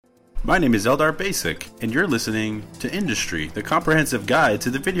My name is Eldar Basic, and you're listening to Industry, the comprehensive guide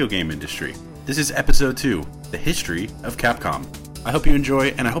to the video game industry. This is episode 2, The History of Capcom. I hope you enjoy,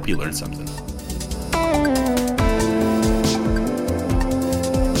 and I hope you learn something.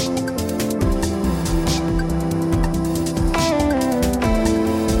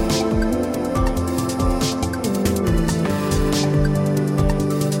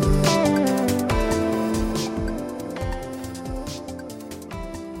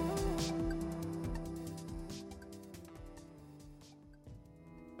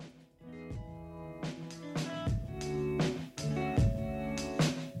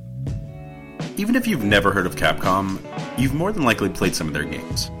 Even if you've never heard of Capcom, you've more than likely played some of their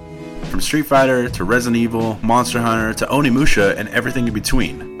games. From Street Fighter, to Resident Evil, Monster Hunter, to Onimusha, and everything in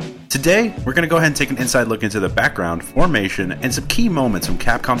between. Today, we're going to go ahead and take an inside look into the background, formation, and some key moments from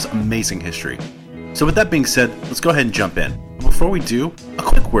Capcom's amazing history. So with that being said, let's go ahead and jump in. But before we do, a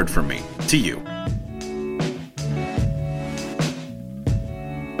quick word from me, to you.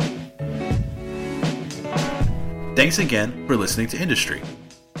 Thanks again for listening to Industry.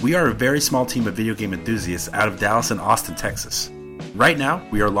 We are a very small team of video game enthusiasts out of Dallas and Austin, Texas. Right now,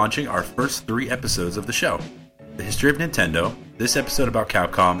 we are launching our first 3 episodes of the show. The history of Nintendo, this episode about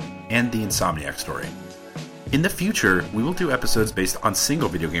Capcom, and the Insomniac story. In the future, we will do episodes based on single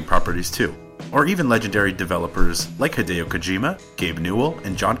video game properties too, or even legendary developers like Hideo Kojima, Gabe Newell,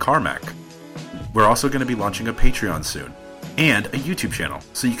 and John Carmack. We're also going to be launching a Patreon soon, and a YouTube channel,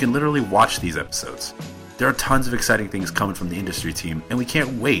 so you can literally watch these episodes. There are tons of exciting things coming from the industry team, and we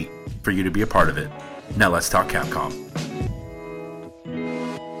can't wait for you to be a part of it. Now let's talk Capcom.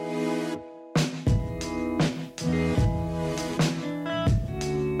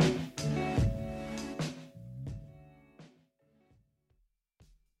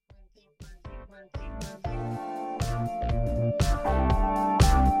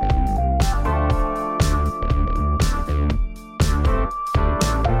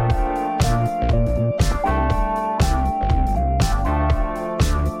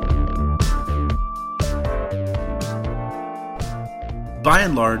 By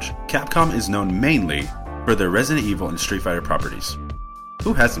and large, Capcom is known mainly for their Resident Evil and Street Fighter properties.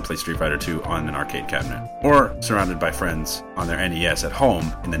 Who hasn't played Street Fighter 2 on an arcade cabinet? Or surrounded by friends on their NES at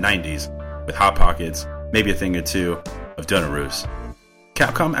home in the 90s with Hot Pockets, maybe a thing or two of Donaroos.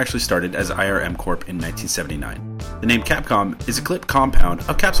 Capcom actually started as IRM Corp in 1979. The name Capcom is a clipped compound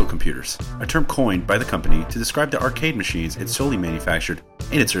of capsule computers, a term coined by the company to describe the arcade machines it solely manufactured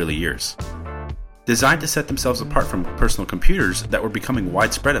in its early years. Designed to set themselves apart from personal computers that were becoming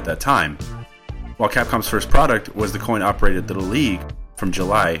widespread at that time. While Capcom's first product was the coin-operated Little League from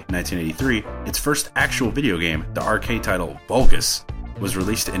July 1983, its first actual video game, the arcade title Vulgus, was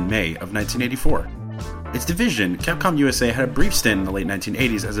released in May of 1984. Its division, Capcom USA, had a brief stint in the late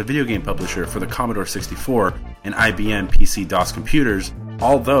 1980s as a video game publisher for the Commodore 64 and IBM PC-DOS computers,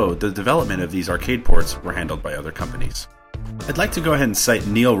 although the development of these arcade ports were handled by other companies. I'd like to go ahead and cite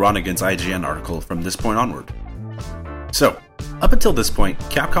Neil Ronigan's IGN article from this point onward. So, up until this point,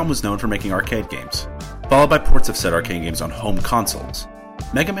 Capcom was known for making arcade games, followed by ports of said arcade games on home consoles.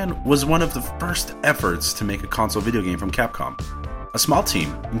 Mega Man was one of the first efforts to make a console video game from Capcom. A small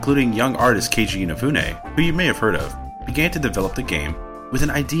team, including young artist Keiji Inafune, who you may have heard of, began to develop the game with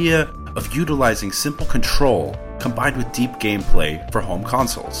an idea of utilizing simple control combined with deep gameplay for home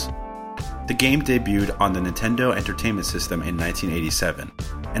consoles. The game debuted on the Nintendo Entertainment System in 1987,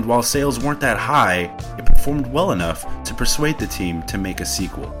 and while sales weren't that high, it performed well enough to persuade the team to make a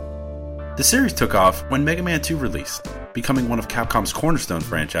sequel. The series took off when Mega Man 2 released, becoming one of Capcom's cornerstone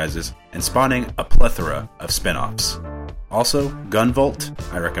franchises and spawning a plethora of spin-offs. Also, Gunvolt,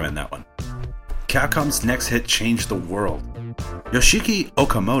 I recommend that one. Capcom's next hit changed the world. Yoshiki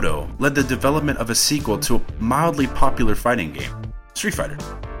Okamoto led the development of a sequel to a mildly popular fighting game, Street Fighter.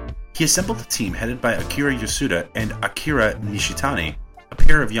 He assembled a team headed by Akira Yasuda and Akira Nishitani, a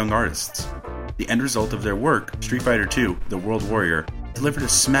pair of young artists. The end result of their work, Street Fighter II: The World Warrior, delivered a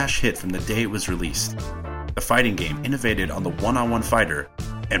smash hit from the day it was released. The fighting game innovated on the one-on-one fighter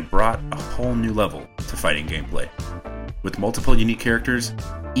and brought a whole new level to fighting gameplay. With multiple unique characters,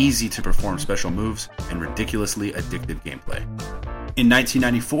 easy to perform special moves, and ridiculously addictive gameplay. In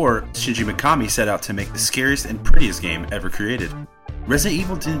 1994, Shinji Mikami set out to make the scariest and prettiest game ever created. Resident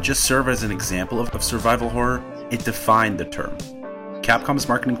Evil didn't just serve as an example of survival horror, it defined the term. Capcom's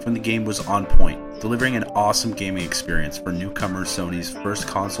marketing from the game was on point, delivering an awesome gaming experience for newcomer Sony's first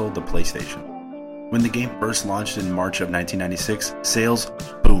console, the PlayStation. When the game first launched in March of 1996, sales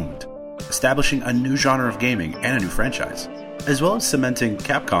boomed, establishing a new genre of gaming and a new franchise, as well as cementing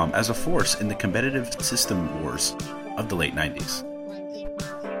Capcom as a force in the competitive system wars of the late 90s.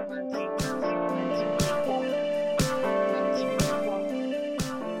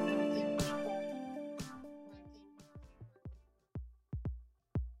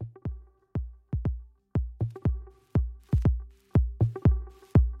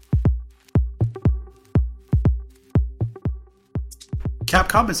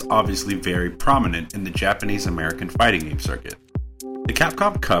 Capcom is obviously very prominent in the Japanese-American fighting game circuit. The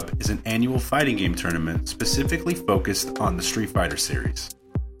Capcom Cup is an annual fighting game tournament specifically focused on the Street Fighter series.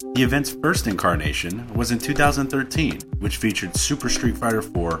 The event's first incarnation was in 2013, which featured Super Street Fighter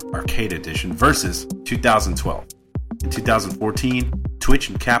IV Arcade Edition versus 2012. In 2014, Twitch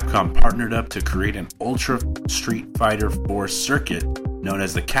and Capcom partnered up to create an Ultra Street Fighter IV circuit known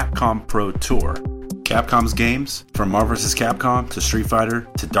as the Capcom Pro Tour. Capcom's games, from Marvel vs. Capcom to Street Fighter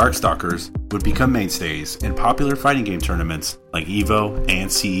to Darkstalkers, would become mainstays in popular fighting game tournaments like EVO and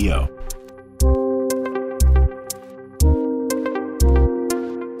CEO.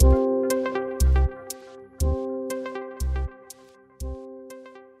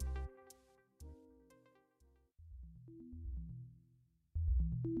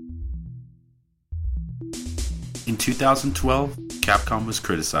 In 2012, Capcom was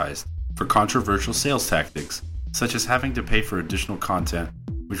criticized for controversial sales tactics, such as having to pay for additional content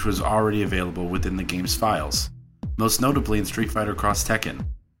which was already available within the game's files, most notably in Street Fighter Cross Tekken.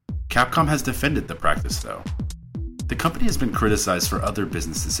 Capcom has defended the practice though. The company has been criticized for other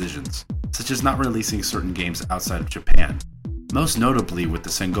business decisions, such as not releasing certain games outside of Japan, most notably with the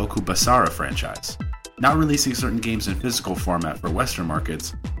Sengoku Basara franchise, not releasing certain games in physical format for Western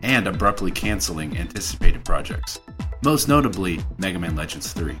markets, and abruptly canceling anticipated projects, most notably Mega Man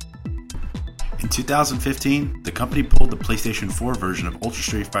Legends 3. In 2015, the company pulled the PlayStation 4 version of Ultra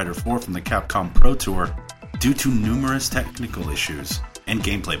Street Fighter IV from the Capcom Pro Tour due to numerous technical issues and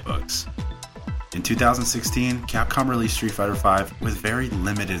gameplay bugs. In 2016, Capcom released Street Fighter V with very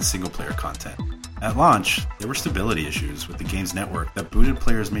limited single-player content. At launch, there were stability issues with the game's network that booted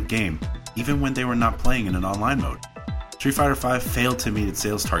players mid-game, even when they were not playing in an online mode. Street Fighter V failed to meet its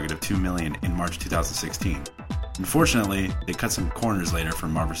sales target of 2 million in March 2016. Unfortunately, they cut some corners later for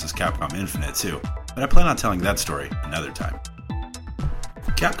Marvel vs. Capcom Infinite too, but I plan on telling that story another time.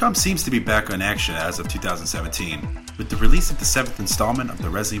 Capcom seems to be back on action as of 2017, with the release of the 7th installment of the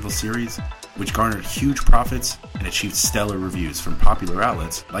Resident Evil series, which garnered huge profits and achieved stellar reviews from popular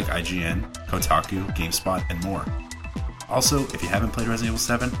outlets like IGN, Kotaku, GameSpot, and more. Also, if you haven't played Resident Evil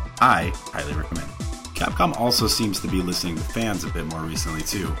 7, I highly recommend it. Capcom also seems to be listening to fans a bit more recently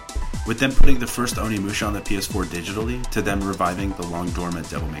too, with them putting the first Onimusha on the PS4 digitally, to them reviving the long-dormant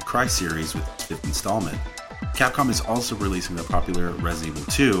Devil May Cry series with its 5th installment. Capcom is also releasing the popular Resident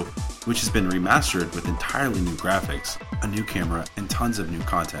Evil 2, which has been remastered with entirely new graphics, a new camera, and tons of new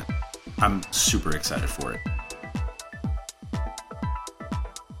content. I'm super excited for it.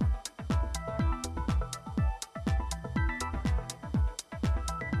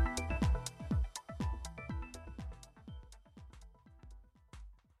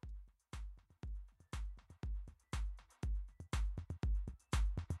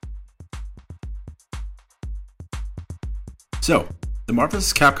 So, the Marvel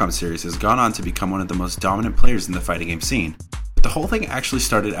vs. Capcom series has gone on to become one of the most dominant players in the fighting game scene, but the whole thing actually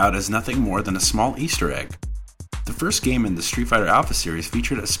started out as nothing more than a small Easter egg. The first game in the Street Fighter Alpha series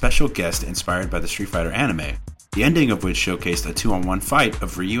featured a special guest inspired by the Street Fighter anime, the ending of which showcased a 2-on-1 fight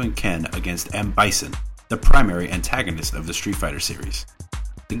of Ryu and Ken against M. Bison, the primary antagonist of the Street Fighter series.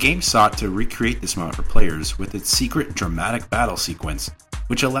 The game sought to recreate this moment for players with its secret dramatic battle sequence,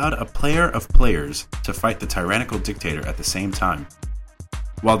 which allowed a player of players to fight the tyrannical dictator at the same time.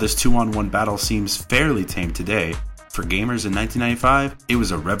 While this 2-on-1 battle seems fairly tame today, for gamers in 1995, it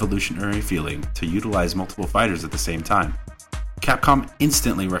was a revolutionary feeling to utilize multiple fighters at the same time. Capcom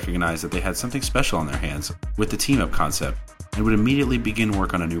instantly recognized that they had something special on their hands with the team-up concept, and would immediately begin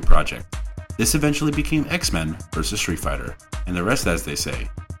work on a new project. This eventually became X-Men vs. Street Fighter, and the rest, as they say,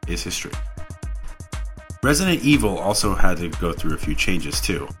 is history. Resident Evil also had to go through a few changes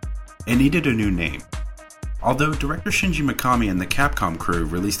too. It needed a new name. Although director Shinji Mikami and the Capcom crew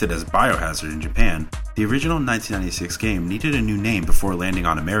released it as Biohazard in Japan, the original 1996 game needed a new name before landing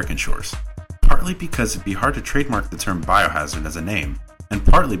on American shores. Partly because it'd be hard to trademark the term Biohazard as a name, and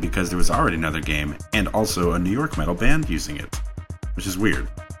partly because there was already another game and also a New York metal band using it, which is weird,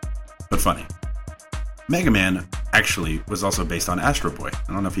 but funny. Mega Man actually was also based on Astro Boy.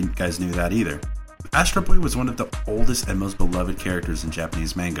 I don't know if you guys knew that either. Astro Boy was one of the oldest and most beloved characters in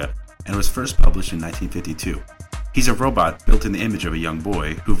Japanese manga, and was first published in 1952. He's a robot built in the image of a young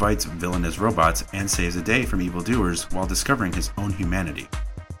boy who fights villainous robots and saves the day from evildoers while discovering his own humanity.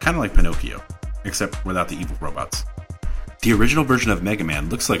 Kind of like Pinocchio, except without the evil robots. The original version of Mega Man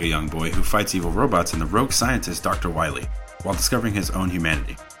looks like a young boy who fights evil robots and the rogue scientist Dr. Wily, while discovering his own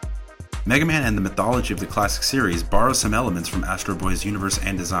humanity. Mega Man and the mythology of the classic series borrow some elements from Astro Boy's universe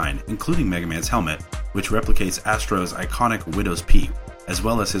and design, including Mega Man's helmet, which replicates Astro's iconic Widow's Peak, as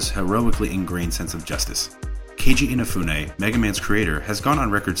well as his heroically ingrained sense of justice. Keiji Inafune, Mega Man's creator, has gone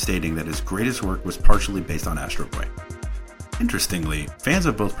on record stating that his greatest work was partially based on Astro Boy. Interestingly, fans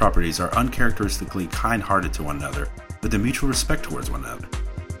of both properties are uncharacteristically kind-hearted to one another, with a mutual respect towards one another.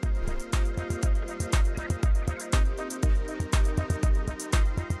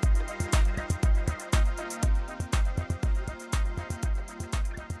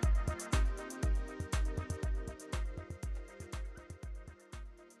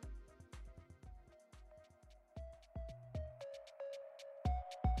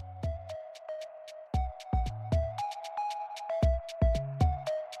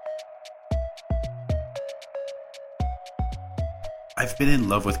 I've been in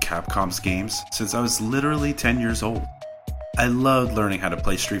love with Capcom's games since I was literally 10 years old. I loved learning how to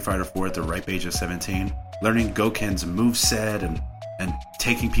play Street Fighter 4 at the ripe age of 17, learning Gouken's moveset and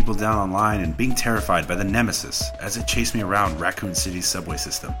taking people down online and being terrified by the Nemesis as it chased me around Raccoon City's subway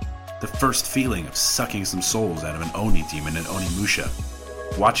system. The first feeling of sucking some souls out of an Oni demon in Onimusha.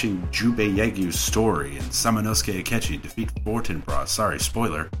 Watching Jubei Yegu's story and Samanosuke Akechi defeat Fortinbras, sorry,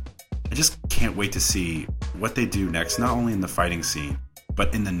 spoiler. I just can't wait to see what they do next, not only in the fighting scene,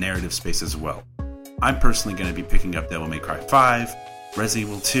 but in the narrative space as well. I'm personally going to be picking up Devil May Cry 5, Resident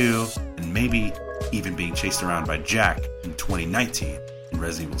Evil 2, and maybe even being chased around by Jack in 2019 in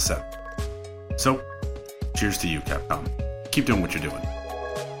Resident Evil 7. So, cheers to you, Capcom. Keep doing what you're doing.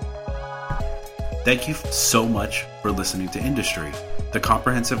 Thank you so much for listening to Industry, the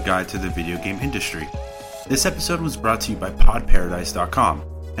comprehensive guide to the video game industry. This episode was brought to you by podparadise.com,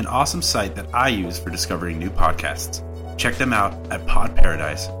 an awesome site that I use for discovering new podcasts. Check them out at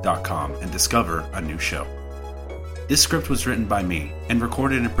podparadise.com and discover a new show. This script was written by me and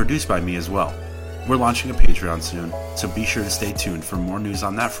recorded and produced by me as well. We're launching a Patreon soon, so be sure to stay tuned for more news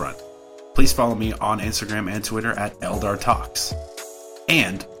on that front. Please follow me on Instagram and Twitter at Eldar Talks,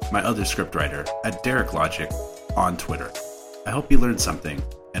 and my other scriptwriter at Derek Logic on Twitter. I hope you learned something,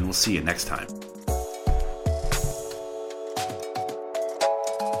 and we'll see you next time.